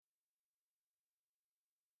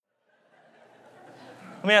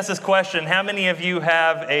Let me ask this question. How many of you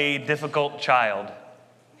have a difficult child?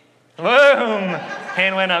 Boom!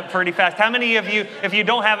 Hand went up pretty fast. How many of you, if you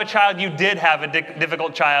don't have a child, you did have a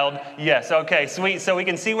difficult child? Yes, okay, sweet. So we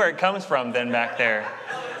can see where it comes from then back there.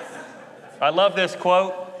 I love this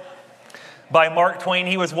quote by Mark Twain.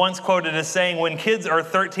 He was once quoted as saying, "When kids are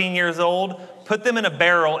 13 years old, put them in a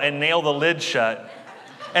barrel and nail the lid shut,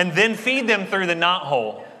 and then feed them through the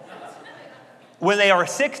knothole. When they are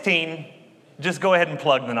 16, just go ahead and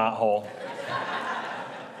plug the knothole."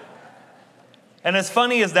 And as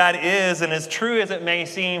funny as that is, and as true as it may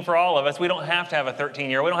seem for all of us, we don't have to have a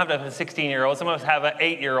 13-year-old. We don't have to have a 16-year-old. Some of us have an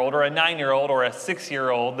 8-year-old or a 9-year-old or a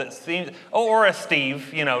 6-year-old that seems, or a Steve,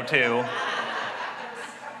 too.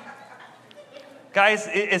 Guys,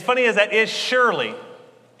 as funny as that is, surely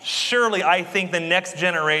I think the next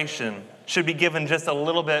generation should be given just a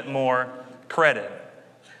little bit more credit.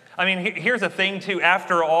 I mean, here's the thing, too.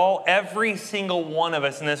 After all, every single one of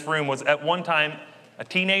us in this room was at one time a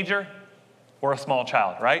teenager or a small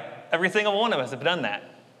child, right? Every single one of us have done that.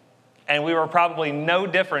 And we were probably no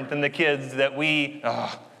different than the kids that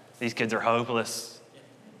these kids are hopeless.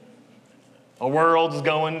 The world's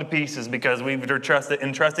going to pieces because we've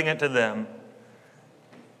entrusting it to them.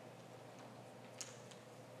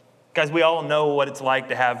 Guys, we all know what it's like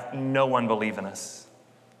to have no one believe in us.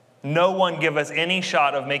 No one give us any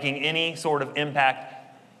shot of making any sort of impact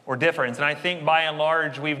or difference. And I think by and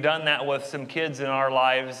large, we've done that with some kids in our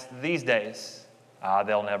lives these days.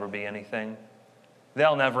 They'll never be anything.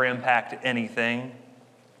 They'll never impact anything.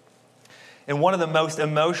 In one of the most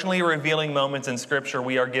emotionally revealing moments in Scripture,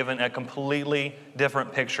 we are given a completely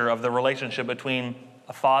different picture of the relationship between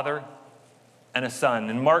a father and a son.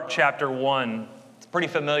 In Mark chapter 1, it's a pretty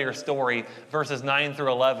familiar story, verses 9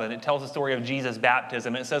 through 11. It tells the story of Jesus'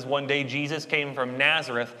 baptism. It says one day Jesus came from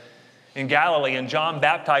Nazareth in Galilee, and John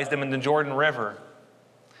baptized him in the Jordan River.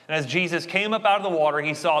 And as Jesus came up out of the water,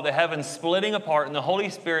 he saw the heavens splitting apart and the Holy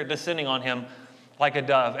Spirit descending on him like a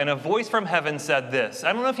dove. And a voice from heaven said this.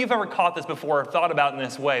 I don't know if you've ever caught this before or thought about it in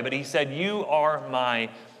this way, but he said, "You are my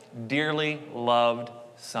dearly loved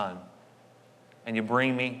son, and you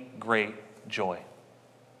bring me great joy."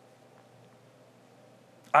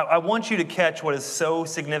 I want you to catch what is so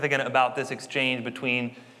significant about this exchange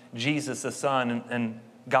between Jesus the Son and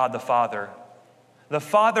God the Father. The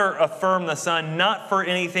Father affirmed the Son not for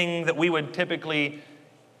anything that we would typically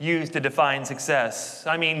use to define success.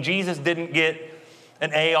 I mean, Jesus didn't get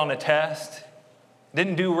an A on a test,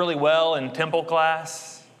 didn't do really well in temple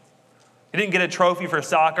class. He didn't get a trophy for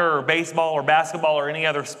soccer or baseball or basketball or any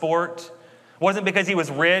other sport. It wasn't because he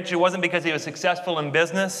was rich. It wasn't because he was successful in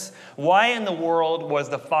business. Why in the world was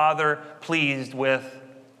the Father pleased with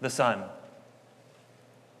the Son?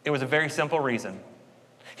 It was a very simple reason.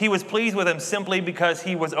 He was pleased with him simply because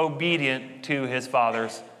he was obedient to his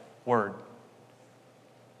Father's word.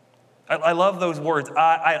 I love those words.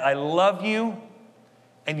 I love you,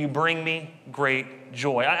 and you bring me great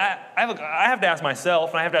joy. I have to ask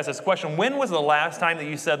myself, and I have to ask this question, when was the last time that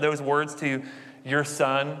you said those words to your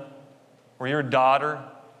son or your daughter,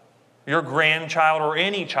 your grandchild, or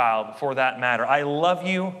any child for that matter? I love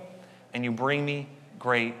you, and you bring me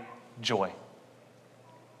great joy.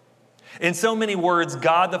 In so many words,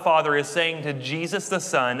 God the Father is saying to Jesus the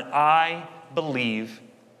Son, I believe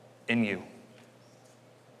in you.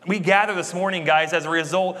 We gather this morning, guys, as a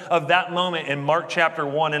result of that moment in Mark chapter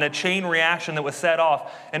 1 and a chain reaction that was set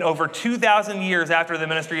off in over 2,000 years after the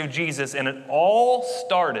ministry of Jesus. And it all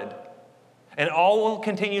started and all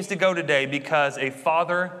continues to go today because a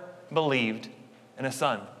father believed in a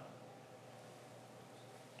son.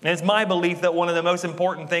 And it's my belief that one of the most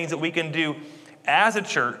important things that we can do as a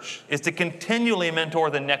church is to continually mentor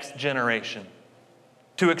the next generation,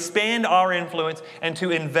 to expand our influence and to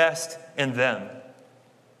invest in them.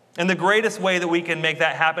 And the greatest way that we can make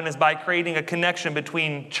that happen is by creating a connection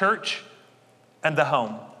between church and the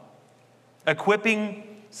home,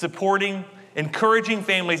 equipping, supporting, encouraging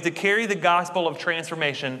families to carry the gospel of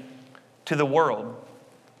transformation to the world.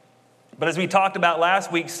 But as we talked about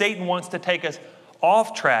last week, Satan wants to take us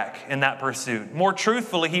off track in that pursuit. More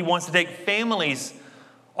truthfully, he wants to take families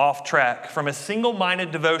off track from a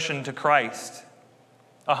single-minded devotion to Christ,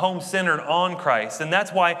 a home centered on Christ. And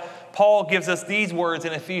that's why Paul gives us these words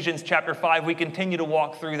in Ephesians chapter 5. We continue to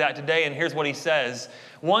walk through that today, and here's what he says.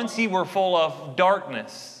 Once you were full of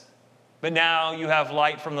darkness, but now you have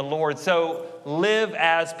light from the Lord. So live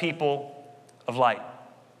as people of light.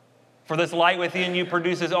 For this light within you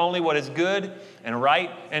produces only what is good and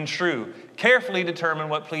right and true. Carefully determine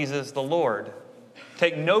what pleases the Lord.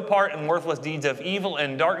 Take no part in worthless deeds of evil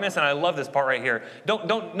and darkness. And I love this part right here.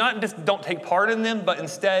 Don't take part in them, but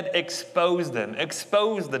instead expose them.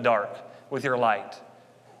 Expose the dark with your light.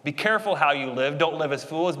 Be careful how you live. Don't live as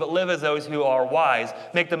fools, but live as those who are wise.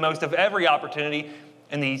 Make the most of every opportunity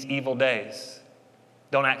in these evil days.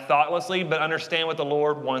 Don't act thoughtlessly, but understand what the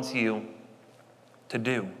Lord wants you to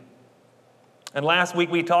do. And last week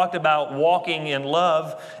we talked about walking in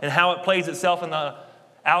love and how it plays itself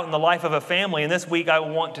out in the life of a family. And this week I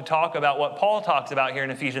want to talk about what Paul talks about here in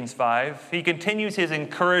Ephesians 5. He continues his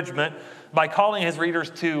encouragement by calling his readers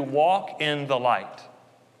to walk in the light.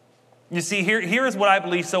 You see, here is what I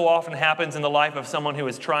believe so often happens in the life of someone who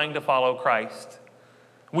is trying to follow Christ.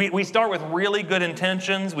 We start with really good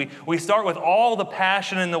intentions. We start with all the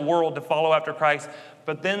passion in the world to follow after Christ,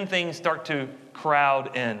 but then things start to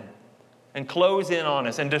crowd in and close in on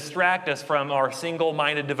us and distract us from our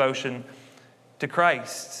single-minded devotion to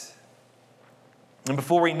Christ. And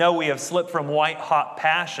before we know, we have slipped from white-hot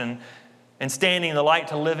passion and standing in the light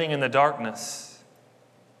to living in the darkness.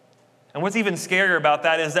 And what's even scarier about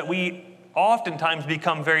that is that we oftentimes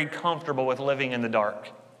become very comfortable with living in the dark.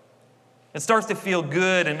 It starts to feel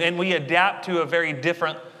good, and we adapt to a very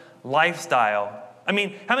different lifestyle. I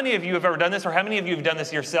mean, how many of you have ever done this, or how many of you have done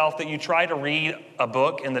this yourself, that you try to read a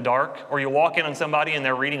book in the dark, or you walk in on somebody and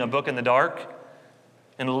they're reading a book in the dark,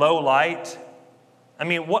 in low light? I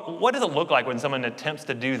mean, what does it look like when someone attempts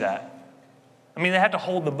to do that? I mean, they have to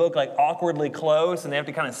hold the book like awkwardly close, and they have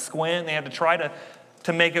to kind of squint, and they have to try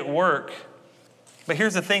to make it work. But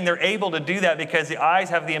here's the thing, they're able to do that because the eyes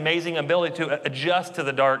have the amazing ability to adjust to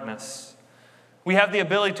the darkness. We have the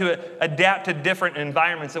ability to adapt to different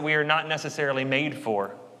environments that we are not necessarily made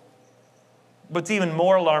for. What's even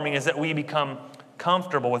more alarming is that we become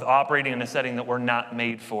comfortable with operating in a setting that we're not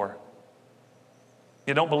made for.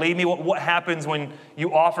 You don't believe me? What happens when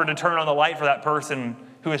you offer to turn on the light for that person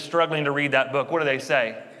who is struggling to read that book? What do they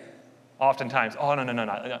say? Oftentimes, oh,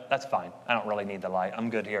 no, that's fine. I don't really need the light. I'm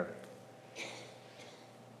good here.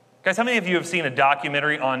 Guys, how many of you have seen a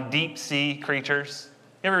documentary on deep sea creatures?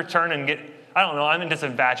 You ever turn and I don't know, I'm just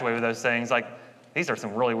infatuated with those things. Like, these are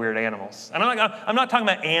some really weird animals. And I'm not talking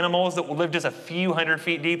about animals that will live just a few hundred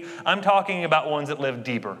feet deep. I'm talking about ones that live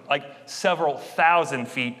deeper, like several thousand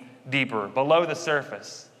feet deeper, below the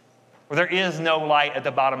surface, where there is no light at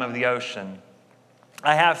the bottom of the ocean.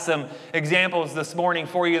 I have some examples this morning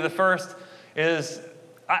for you. The first is,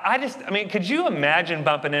 could you imagine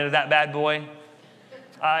bumping into that bad boy?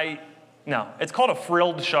 No, it's called a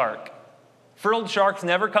frilled shark. Frilled sharks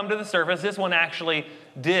never come to the surface. This one actually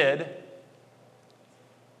did.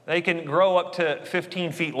 They can grow up to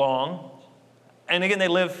 15 feet long. And again, they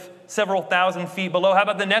live several thousand feet below. How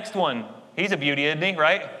about the next one? He's a beauty, isn't he,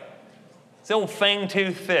 right? It's the old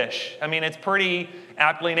fang-toothed fish. I mean, it's pretty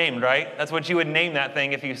aptly named, right? That's what you would name that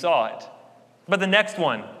thing if you saw it. But the next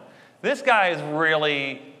one, this guy is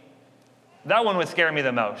really... That one would scare me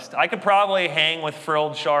the most. I could probably hang with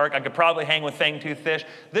frilled shark. I could probably hang with fang-toothed fish.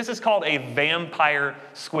 This is called a vampire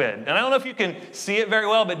squid. And I don't know if you can see it very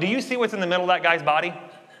well, but do you see what's in the middle of that guy's body?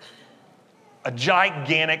 A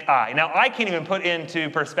gigantic eye. Now, I can't even put into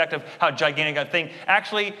perspective how gigantic that thing.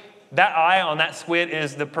 Actually, that eye on that squid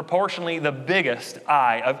is proportionally the biggest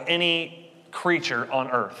eye of any creature on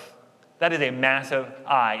earth. That is a massive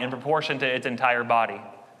eye in proportion to its entire body.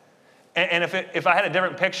 And if I had a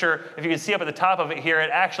different picture, if you could see up at the top of it here, it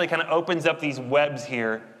actually kind of opens up these webs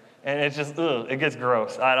here. And it's just, it gets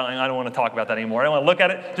gross. I don't want to talk about that anymore. I don't want to look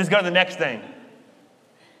at it. Just go to the next thing.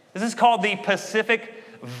 This is called the Pacific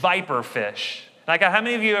viper fish. Like, how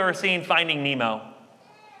many of you have ever seen Finding Nemo?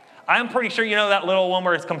 I'm pretty sure you know that little one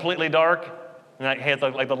where it's completely dark. And that has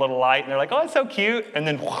like the little light. And they're like, oh, it's so cute. And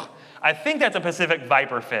then, I think that's a Pacific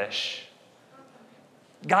viper fish.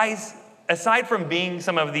 Guys, aside from being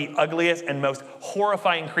some of the ugliest and most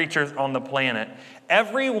horrifying creatures on the planet,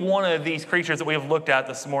 every one of these creatures that we have looked at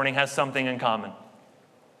this morning has something in common.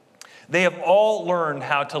 They have all learned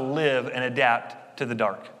how to live and adapt to the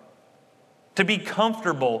dark, to be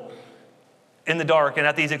comfortable in the dark and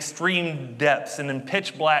at these extreme depths and in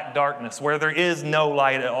pitch black darkness where there is no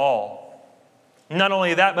light at all. Not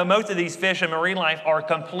only that, but most of these fish in marine life are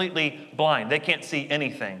completely blind. They can't see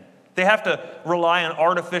anything. They have to rely on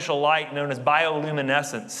artificial light known as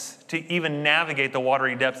bioluminescence to even navigate the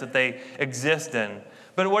watery depths that they exist in.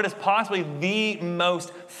 But what is possibly the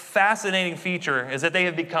most fascinating feature is that they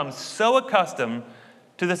have become so accustomed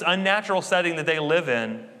to this unnatural setting that they live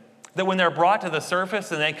in that when they're brought to the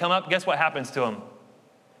surface and they come up, guess what happens to them?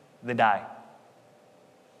 They die.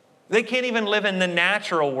 They can't even live in the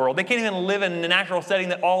natural world. They can't even live in the natural setting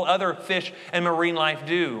that all other fish and marine life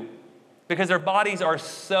do. because their bodies are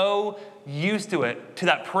so used to it, to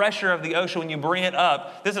that pressure of the ocean when you bring it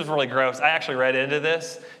up. This is really gross. I actually read into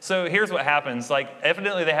this. So here's what happens. Like,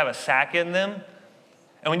 evidently they have a sac in them,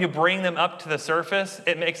 and when you bring them up to the surface,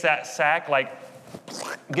 it makes that sac like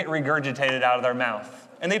get regurgitated out of their mouth,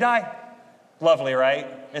 and they die. Lovely, right?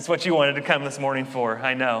 It's what you wanted to come this morning for,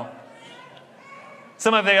 I know.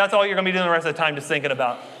 Some of you, that's all you're going to be doing the rest of the time, just thinking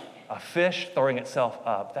about a fish throwing itself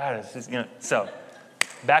up. That is just, So,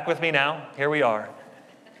 back with me now. Here we are.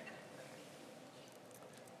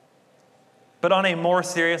 But on a more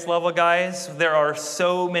serious level, guys, there are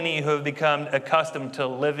so many who have become accustomed to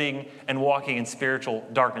living and walking in spiritual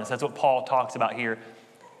darkness. That's what Paul talks about here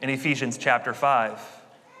in Ephesians chapter 5.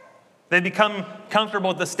 They become comfortable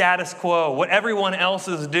with the status quo, what everyone else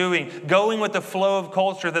is doing, going with the flow of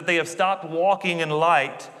culture, that they have stopped walking in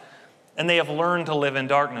light and they have learned to live in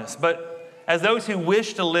darkness. But as those who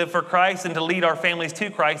wish to live for Christ and to lead our families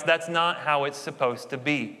to Christ, that's not how it's supposed to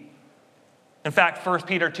be. In fact, 1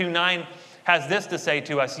 Peter 2:9 has this to say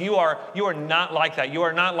to us: you are not like that. You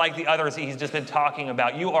are not like the others he's just been talking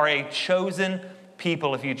about. You are a chosen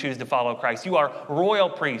people if you choose to follow Christ. You are royal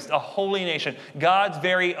priests, a holy nation, God's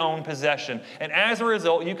very own possession. And as a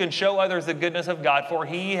result, you can show others the goodness of God, for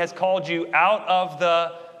he has called you out of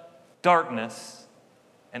the darkness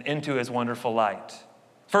and into his wonderful light.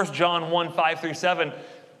 1 John 1:5-7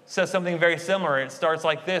 says something very similar. It starts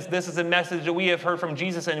like this: this is a message that we have heard from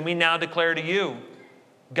Jesus and we now declare to you.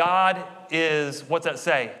 God is, what's that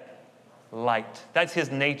say? Light. That's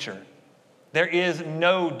his nature. There is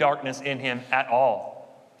no darkness in him at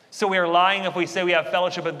all. So we are lying if we say we have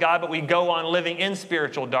fellowship with God, but we go on living in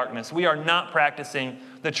spiritual darkness. We are not practicing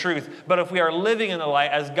the truth. But if we are living in the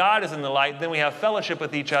light as God is in the light, then we have fellowship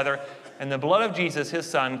with each other, and the blood of Jesus, his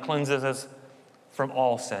son, cleanses us from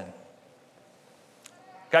all sin.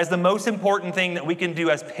 Guys, the most important thing that we can do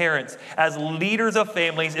as parents, as leaders of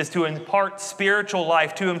families, is to impart spiritual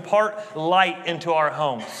life, to impart light into our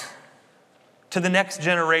homes, to the next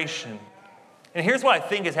generation. And here's what I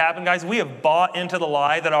think has happened, guys. We have bought into the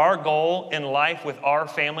lie that our goal in life with our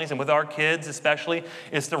families and with our kids especially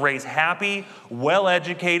is to raise happy,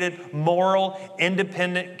 well-educated, moral,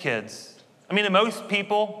 independent kids. I mean, to most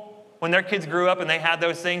people, when their kids grew up and they had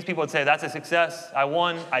those things, people would say, that's a success. I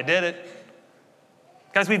won. I did it.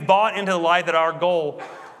 Guys, we've bought into the lie that our goal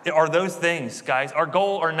are those things, guys. Our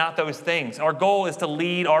goal are not those things. Our goal is to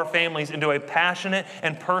lead our families into a passionate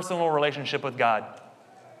and personal relationship with God,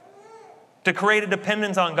 to create a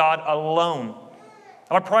dependence on God alone.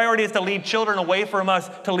 Our priority is to lead children away from us,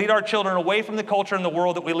 to lead our children away from the culture and the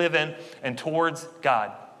world that we live in and towards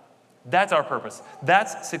God. That's our purpose.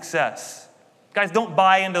 That's success. Guys, don't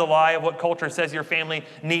buy into the lie of what culture says your family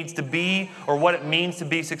needs to be or what it means to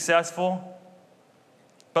be successful.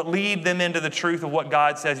 But lead them into the truth of what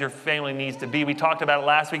God says your family needs to be. We talked about it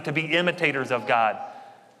last week, to be imitators of God.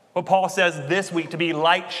 What Paul says this week, to be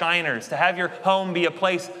light shiners, to have your home be a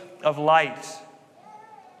place of light,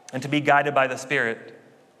 and to be guided by the Spirit.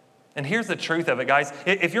 And here's the truth of it, guys.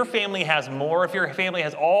 If your family has more, if your family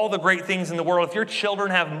has all the great things in the world, if your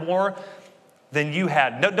children have more than you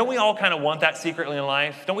had, don't we all kind of want that secretly in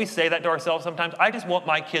life? Don't we say that to ourselves sometimes? I just want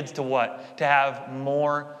my kids to what? To have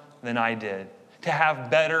more than I did. To have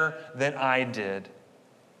better than I did.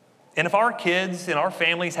 And if our kids and our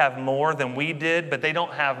families have more than we did, but they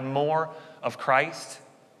don't have more of Christ,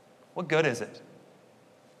 what good is it?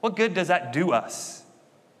 What good does that do us?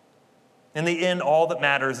 In the end, all that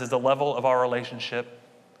matters is the level of our relationship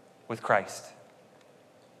with Christ.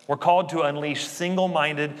 We're called to unleash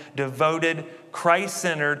single-minded, devoted,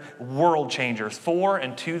 Christ-centered world changers for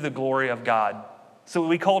and to the glory of God. So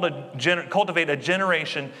we cultivate a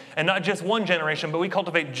generation, and not just one generation, but we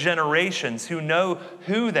cultivate generations who know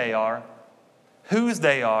who they are, whose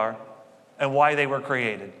they are, and why they were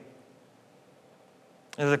created.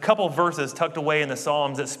 There's a couple verses tucked away in the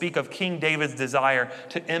Psalms that speak of King David's desire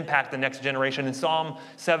to impact the next generation. In Psalm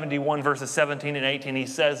 71, verses 17 and 18, he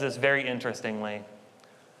says this very interestingly.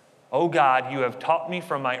 "O God, you have taught me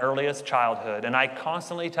from my earliest childhood, and I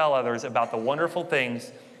constantly tell others about the wonderful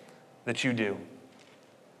things that you do.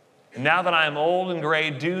 And now that I am old and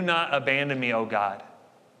gray, do not abandon me, O God.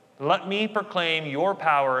 Let me proclaim your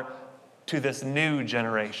power to this new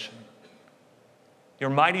generation, your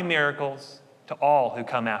mighty miracles to all who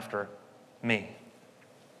come after me."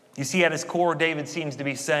 You see, at his core, David seems to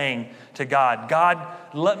be saying to God, God,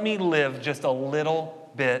 let me live just a little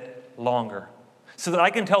bit longer so that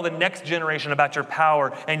I can tell the next generation about your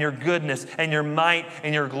power and your goodness and your might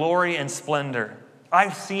and your glory and splendor.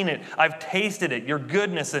 I've seen it. I've tasted it, your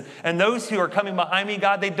goodness. And those who are coming behind me,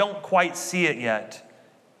 God, they don't quite see it yet.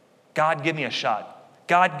 God, give me a shot.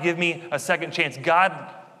 God, give me a second chance.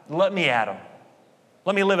 God, let me at them.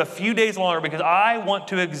 Let me live a few days longer because I want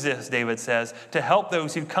to exist, David says, to help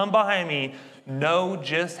those who come behind me know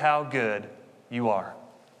just how good you are.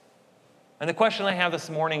 And the question I have this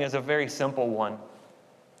morning is a very simple one.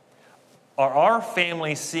 Are our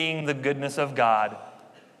families seeing the goodness of God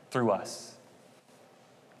through us?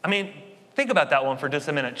 I mean, think about that one for just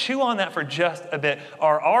a minute. Chew on that for just a bit.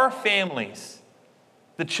 Are our families,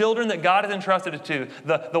 the children that God has entrusted us to,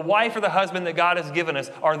 the wife or the husband that God has given us,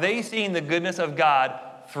 are they seeing the goodness of God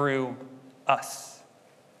through us?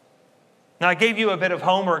 Now, I gave you a bit of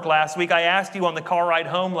homework last week. I asked you on the car ride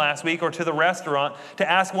home last week or to the restaurant to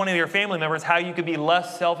ask one of your family members how you could be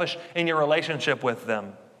less selfish in your relationship with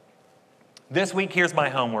them. This week, here's my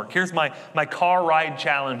homework. Here's my car ride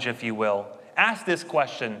challenge, if you will. Ask this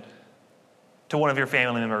question to one of your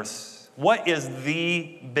family members. What is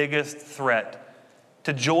the biggest threat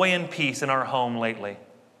to joy and peace in our home lately?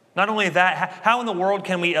 Not only that, how in the world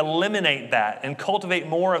can we eliminate that and cultivate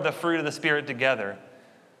more of the fruit of the Spirit together?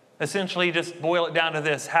 Essentially, just boil it down to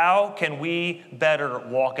this. How can we better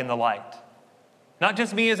walk in the light? Not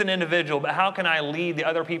just me as an individual, but how can I lead the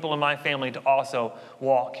other people in my family to also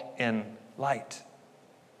walk in light?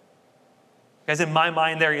 Guys, in my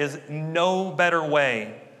mind, there is no better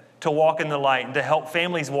way to walk in the light and to help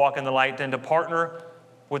families walk in the light than to partner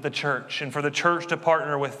with the church and for the church to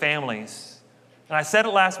partner with families. And I said it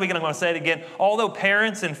last week and I'm going to say it again. Although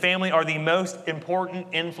parents and family are the most important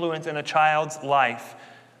influence in a child's life,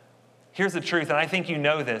 here's the truth, and I think you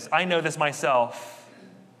know this. I know this myself.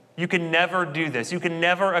 You can never do this. You can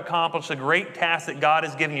never accomplish the great task that God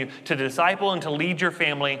has given you to disciple and to lead your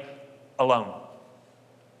family alone.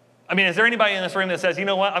 I mean, is there anybody in this room that says, you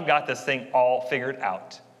know what, I've got this thing all figured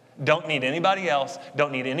out. Don't need anybody else.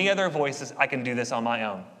 Don't need any other voices. I can do this on my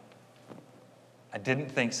own. I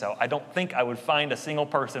didn't think so. I don't think I would find a single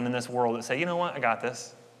person in this world that say, you know what, I got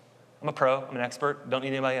this. I'm a pro. I'm an expert. Don't need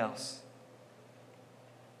anybody else.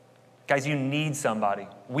 Guys, you need somebody.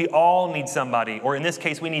 We all need somebody, or in this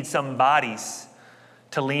case, we need some bodies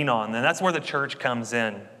to lean on. And that's where the church comes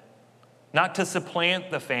in. Not to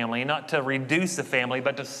supplant the family, not to reduce the family,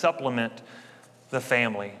 but to supplement the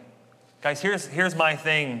family. Guys, here's my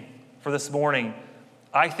thing for this morning.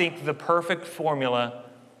 I think the perfect formula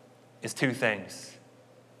is two things.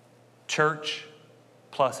 Church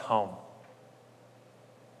plus home.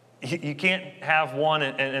 You can't have one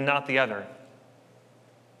and not the other.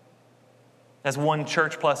 As one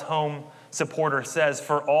church plus home supporter says,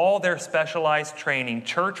 for all their specialized training,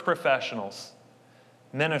 church professionals,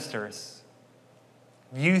 ministers,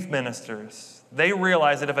 youth ministers, they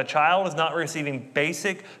realize that if a child is not receiving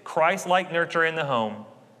basic Christ-like nurture in the home,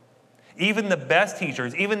 even the best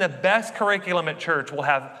teachers, even the best curriculum at church will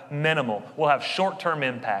have short-term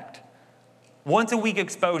impact. Once-a-week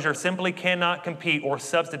exposure simply cannot compete or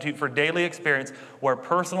substitute for daily experience where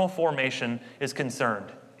personal formation is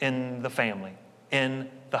concerned in the family, in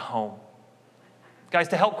the home. Guys,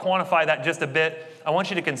 to help quantify that just a bit, I want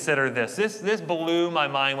you to consider this. This blew my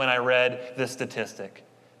mind when I read this statistic.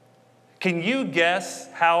 Can you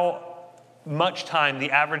guess how much time the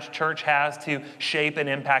average church has to shape and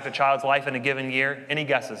impact a child's life in a given year? Any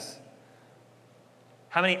guesses?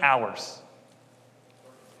 How many hours?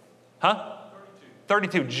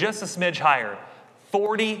 32, just a smidge higher.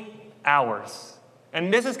 40 hours.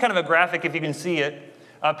 And this is kind of a graphic, if you can see it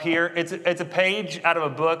up here. It's a page out of a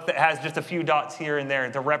book that has just a few dots here and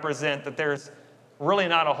there to represent that there's really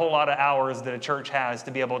not a whole lot of hours that a church has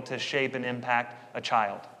to be able to shape and impact a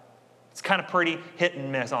child. It's kind of pretty hit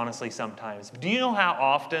and miss, honestly, sometimes. Do you know how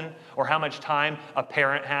often or how much time a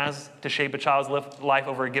parent has to shape a child's life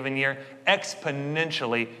over a given year?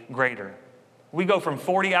 Exponentially greater. We go from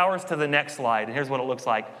 40 hours to the next slide, and here's what it looks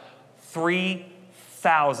like.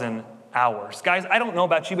 3,000 hours. Guys, I don't know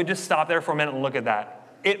about you, but just stop there for a minute and look at that.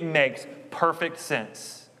 It makes perfect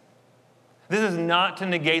sense. This is not to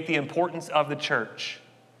negate the importance of the church.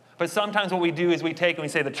 But sometimes what we do is we take and we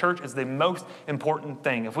say the church is the most important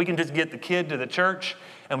thing. If we can just get the kid to the church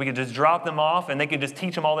and we can just drop them off and they can just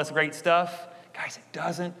teach them all this great stuff, guys, it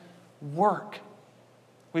doesn't work.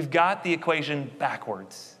 We've got the equation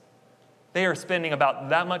backwards. They are spending about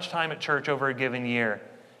that much time at church over a given year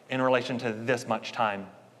in relation to this much time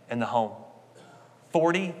in the home.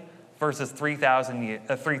 40 versus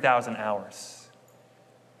 3,000 hours.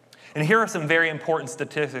 And here are some very important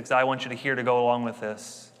statistics I want you to hear to go along with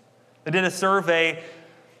this. They did a survey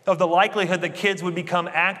of the likelihood that kids would become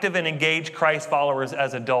active and engaged Christ followers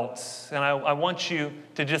as adults. And I want you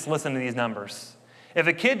to just listen to these numbers. If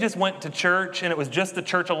a kid just went to church and it was just the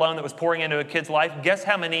church alone that was pouring into a kid's life, guess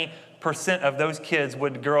how many % of those kids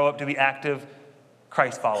would grow up to be active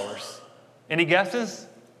Christ followers. Any guesses?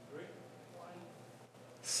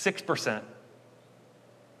 6%.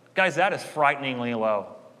 Guys, that is frighteningly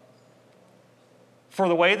low. For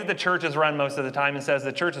the way that the church is run most of the time, and says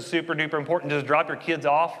the church is super duper important, just drop your kids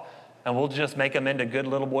off and we'll just make them into good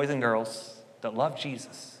little boys and girls that love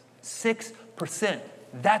Jesus. 6%.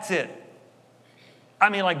 That's it. I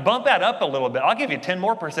mean, like, bump that up a little bit. I'll give you 10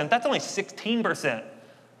 more percent. That's only 16%.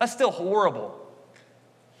 That's still horrible.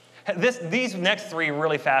 These next three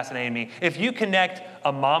really fascinated me. If you connect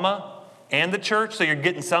a mama and the church, so you're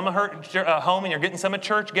getting some of her home and you're getting some of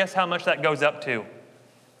church, guess how much that goes up to?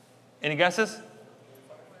 Any guesses?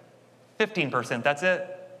 15%, that's it.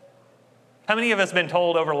 How many of us have been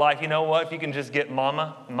told over life, you know what, if you can just get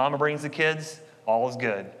mama, and mama brings the kids, all is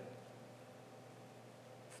good.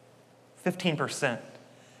 15%.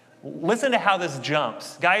 Listen to how this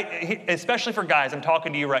jumps. Guy, especially for guys, I'm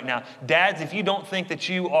talking to you right now. Dads, if you don't think that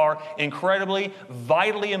you are incredibly,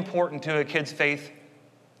 vitally important to a kid's faith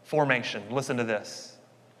formation, listen to this.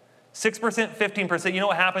 6%, 15%. You know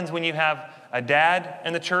what happens when you have a dad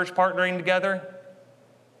and the church partnering together?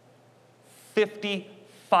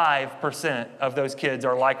 55% of those kids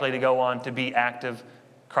are likely to go on to be active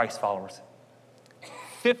Christ followers.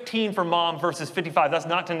 15 for mom versus 55. That's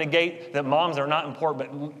not to negate that moms are not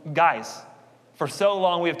important, but guys, for so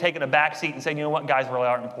long we have taken a back seat and said, you know what, guys really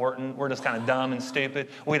aren't important. We're just kind of dumb and stupid.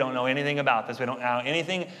 We don't know anything about this. We don't know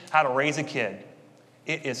anything how to raise a kid.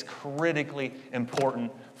 It is critically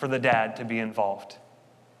important for the dad to be involved.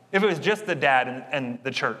 If it was just the dad and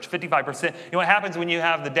the church, 55%. You know what happens when you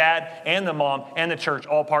have the dad and the mom and the church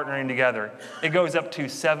all partnering together? It goes up to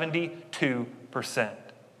 72%.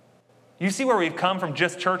 You see where we've come from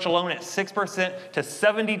just church alone at 6% to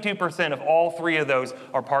 72% of all three of those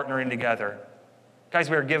are partnering together. Guys,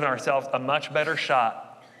 we are giving ourselves a much better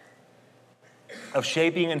shot of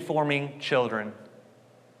shaping and forming children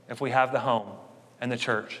if we have the home and the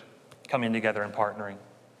church coming together and partnering.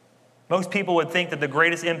 Most people would think that the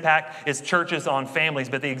greatest impact is churches on families,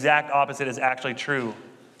 but the exact opposite is actually true.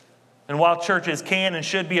 And while churches can and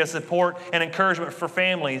should be a support and encouragement for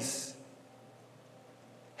families,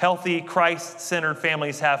 healthy, Christ-centered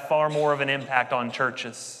families have far more of an impact on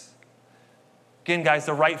churches. Again, guys,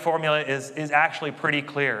 the right formula is actually pretty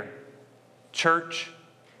clear. Church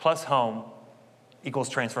plus home equals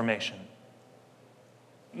transformation.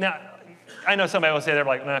 Now, I know somebody will say, they're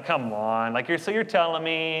like, no, come on. Like, you're telling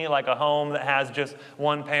me like a home that has just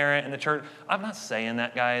one parent in the church? I'm not saying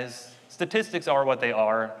that, guys. Statistics are what they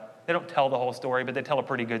are. They don't tell the whole story, but they tell a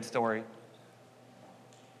pretty good story.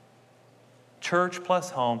 Church plus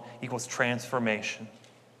home equals transformation.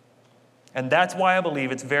 And that's why I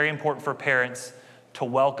believe it's very important for parents to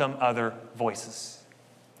welcome other voices.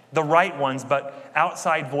 The right ones, but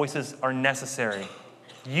outside voices are necessary.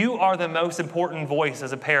 You are the most important voice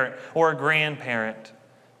as a parent or a grandparent,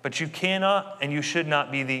 but you cannot and you should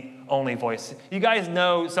not be the only voice. You guys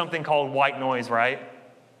know something called white noise, right?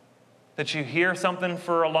 That you hear something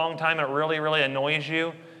for a long time and it really, really annoys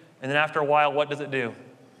you, and then after a while, what does it do?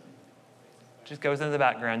 It just goes into the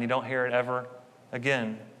background. You don't hear it ever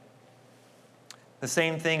again. The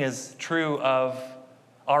same thing is true of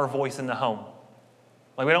our voice in the home.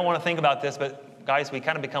 Like, we don't want to think about this, but guys, we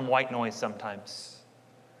kind of become white noise sometimes.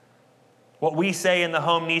 What we say in the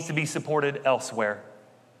home needs to be supported elsewhere.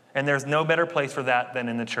 And there's no better place for that than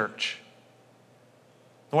in the church.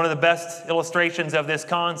 One of the best illustrations of this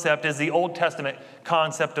concept is the Old Testament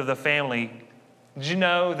concept of the family. Did you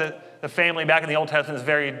know that the family back in the Old Testament is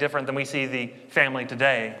very different than we see the family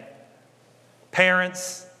today?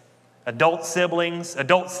 Parents, adult siblings,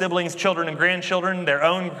 children and grandchildren, their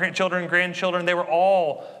own children and grandchildren, they were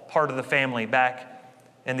all part of the family back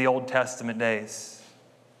in the Old Testament days.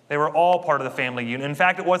 They were all part of the family unit. In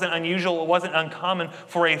fact, it wasn't unusual, it wasn't uncommon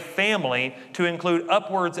for a family to include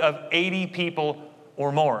upwards of 80 people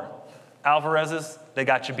or more. Alvarez's, they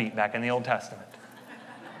got you beat back in the Old Testament.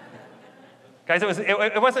 Guys, it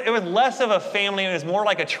was less of a family, it was more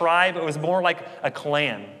like a tribe, it was more like a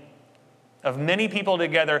clan of many people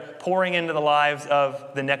together pouring into the lives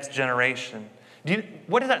of the next generation.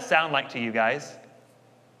 What does that sound like to you guys?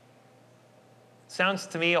 Sounds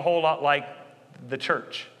to me a whole lot like the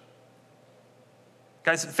church.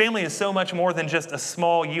 Guys, family is so much more than just a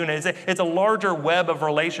small unit. It's a larger web of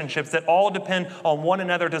relationships that all depend on one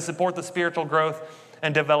another to support the spiritual growth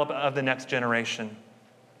and development of the next generation.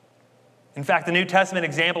 In fact, the New Testament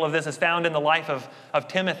example of this is found in the life of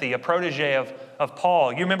Timothy, a protege of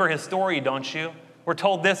Paul. You remember his story, don't you? We're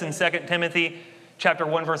told this in 2 Timothy chapter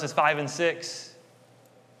 1, verses 5 and 6.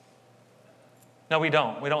 No, we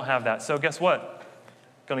don't. We don't have that. So guess what?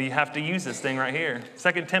 You have to use this thing right here.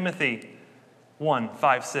 2 Timothy 1,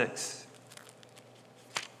 5, 6.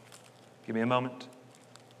 Give me a moment.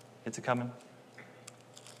 It's a coming.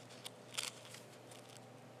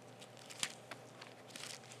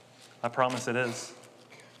 I promise it is.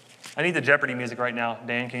 I need the Jeopardy music right now.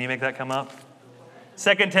 Dan, can you make that come up?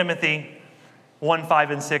 2 Timothy 1, 5,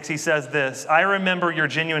 and 6, he says this, I remember your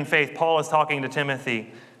genuine faith. Paul is talking to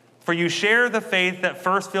Timothy. For you share the faith that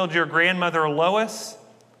first filled your grandmother Lois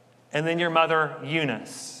and then your mother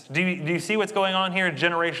Eunice. Do you see what's going on here?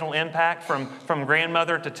 Generational impact from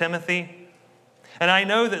grandmother to Timothy. And I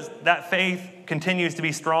know that faith continues to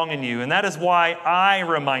be strong in you. And that is why I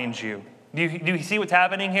remind you. Do you see what's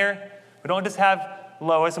happening here? We don't just have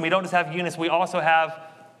Lois and we don't just have Eunice. We also have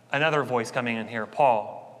another voice coming in here,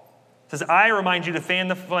 Paul. It says, I remind you to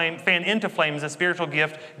fan into flames the spiritual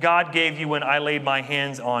gift God gave you when I laid my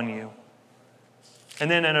hands on you. And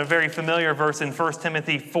then in a very familiar verse in 1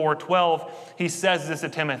 Timothy 4:12, he says this to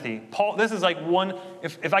Timothy. Paul, this is like one,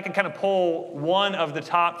 if I could kind of pull one of the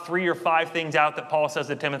top 3 or 5 things out that Paul says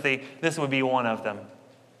to Timothy, this would be one of them.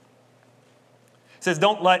 It says,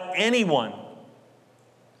 don't let anyone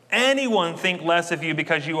think less of you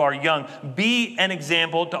because you are young. Be an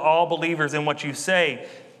example to all believers in what you say,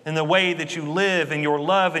 in the way that you live, in your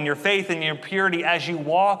love, in your faith, in your purity as you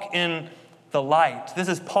walk in the light. This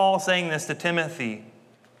is Paul saying this to Timothy.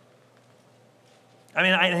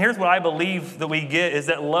 And here's what I believe that we get is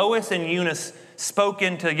that Lois and Eunice spoke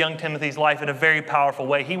into young Timothy's life in a very powerful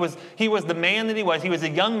way. He was the man that he was. He was the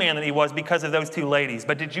young man that he was because of those 2 ladies.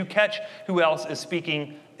 But did you catch who else is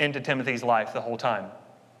speaking into Timothy's life the whole time?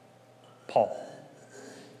 Paul.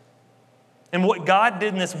 And what God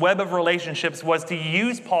did in this web of relationships was to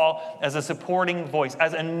use Paul as a supporting voice,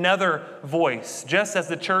 as another voice, just as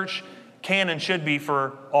the church can and should be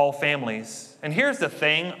for all families. And here's the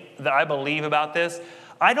thing that I believe about this.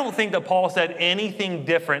 I don't think that Paul said anything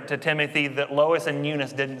different to Timothy that Lois and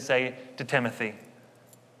Eunice didn't say to Timothy.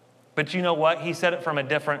 But you know what? He said it from a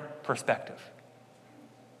different perspective.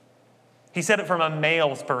 He said it from a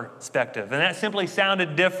male's perspective. And that simply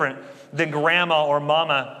sounded different than grandma or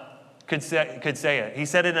mama could say it. He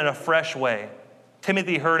said it in a fresh way.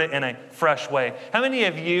 Timothy heard it in a fresh way. How many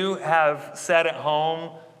of you have sat at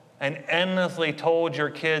home and endlessly told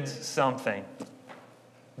your kids something?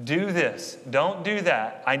 Do this. Don't do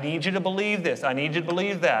that. I need you to believe this. I need you to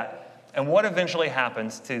believe that. And what eventually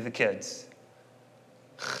happens to the kids?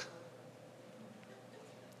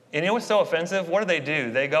 And you know what's so offensive? What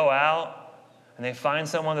do? They go out and they find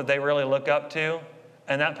someone that they really look up to,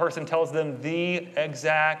 and that person tells them the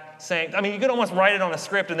exact same. You could almost write it on a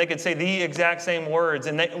script and they could say the exact same words.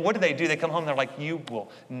 And what do? They come home and they're like, you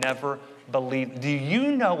will never believe. Do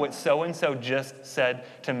you know what so-and-so just said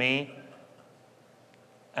to me?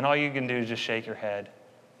 And all you can do is just shake your head.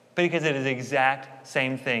 Because it is the exact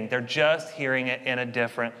same thing. They're just hearing it in a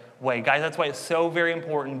different way. Guys, that's why it's so very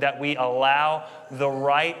important that we allow the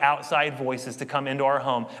right outside voices to come into our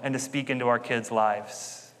home and to speak into our kids'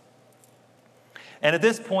 lives. And at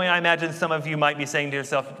this point, I imagine some of you might be saying to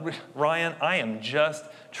yourself, Ryan, I am just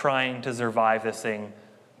trying to survive this thing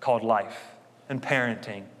called life and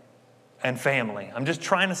parenting and family. I'm just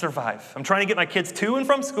trying to survive. I'm trying to get my kids to and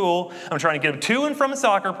from school. I'm trying to get them to and from a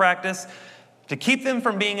soccer practice to keep them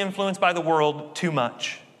from being influenced by the world too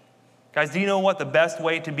much. Guys, do you know what the best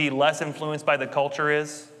way to be less influenced by the culture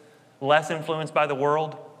is? Less influenced by the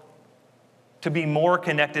world? To be more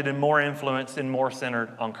connected and more influenced and more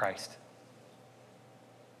centered on Christ.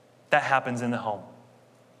 That happens in the home.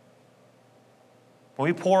 When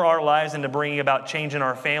we pour our lives into bringing about change in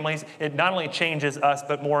our families, it not only changes us,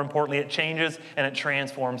 but more importantly, it changes and it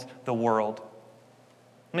transforms the world.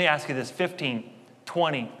 Let me ask you this, 15,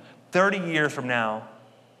 20, 30 years from now,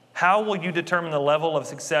 how will you determine the level of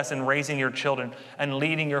success in raising your children and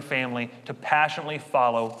leading your family to passionately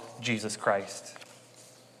follow Jesus Christ?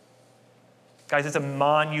 Guys, it's a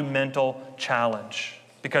monumental challenge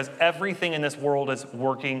because everything in this world is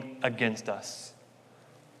working against us.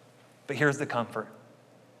 But here's the comfort.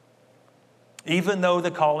 Even though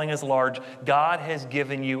the calling is large, God has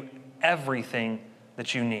given you everything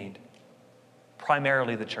that you need.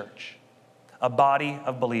 Primarily the church, a body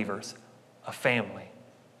of believers, a family,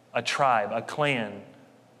 a tribe, a clan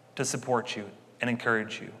to support you and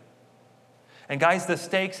encourage you. And guys, the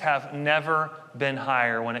stakes have never been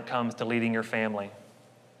higher when it comes to leading your family.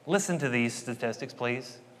 Listen to these statistics,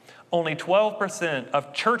 please. Only 12%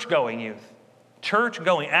 of church-going youth,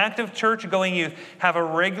 active church-going youth have a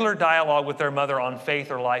regular dialogue with their mother on faith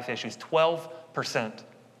or life issues. 12%.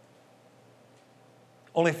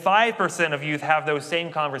 Only 5% of youth have those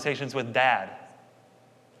same conversations with dad.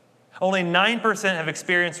 Only 9% have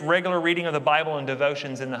experienced regular reading of the Bible and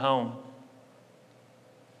devotions in the home.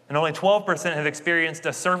 And only 12% have experienced a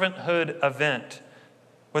servanthood event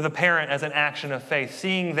with a parent as an action of faith,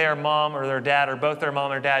 seeing their mom or their dad or both their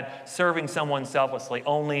mom or dad serving someone selflessly.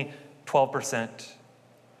 Only 12%.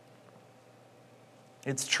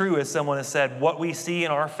 It's true, as someone has said, what we see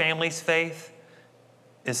in our family's faith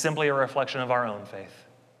is simply a reflection of our own faith.